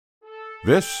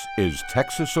This is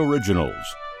Texas Originals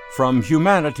from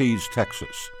Humanities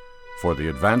Texas for the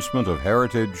advancement of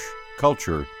heritage,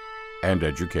 culture, and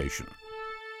education.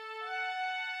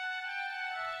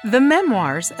 The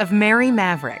memoirs of Mary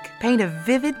Maverick paint a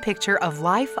vivid picture of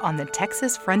life on the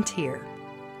Texas frontier.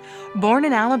 Born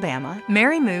in Alabama,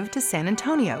 Mary moved to San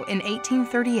Antonio in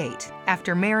 1838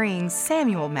 after marrying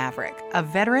Samuel Maverick, a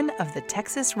veteran of the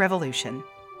Texas Revolution.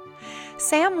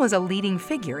 Sam was a leading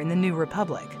figure in the new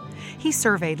republic. He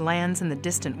surveyed lands in the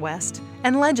distant West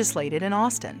and legislated in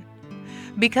Austin.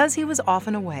 Because he was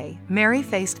often away, Mary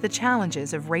faced the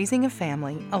challenges of raising a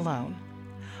family alone.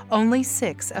 Only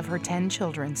 6 of her 10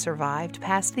 children survived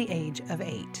past the age of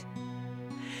 8.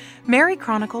 Mary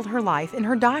chronicled her life in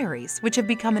her diaries, which have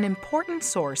become an important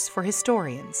source for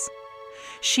historians.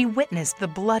 She witnessed the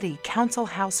bloody Council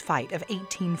House fight of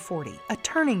 1840, a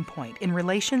turning point in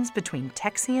relations between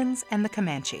Texians and the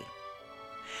Comanche.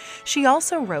 She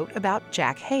also wrote about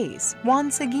Jack Hayes, Juan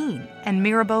Seguin, and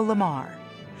Mirabeau Lamar.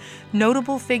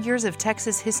 Notable figures of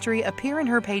Texas history appear in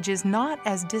her pages not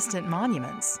as distant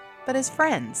monuments, but as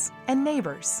friends and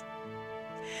neighbors.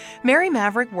 Mary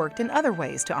Maverick worked in other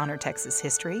ways to honor Texas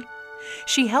history.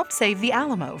 She helped save the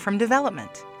Alamo from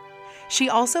development. She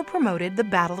also promoted the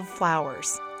Battle of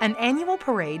Flowers, an annual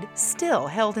parade still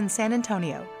held in San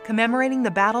Antonio, commemorating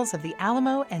the battles of the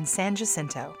Alamo and San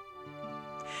Jacinto.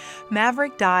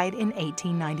 Maverick died in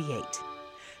 1898.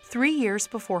 3 years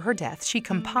before her death, she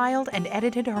compiled and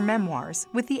edited her memoirs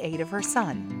with the aid of her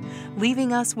son,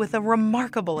 leaving us with a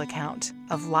remarkable account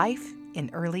of life in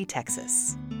early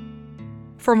Texas.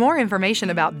 For more information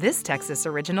about this Texas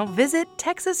Original, visit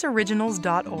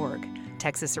texasoriginals.org.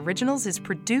 Texas Originals is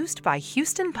produced by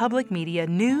Houston Public Media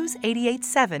News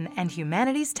 88.7 and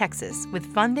Humanities Texas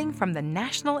with funding from the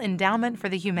National Endowment for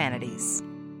the Humanities.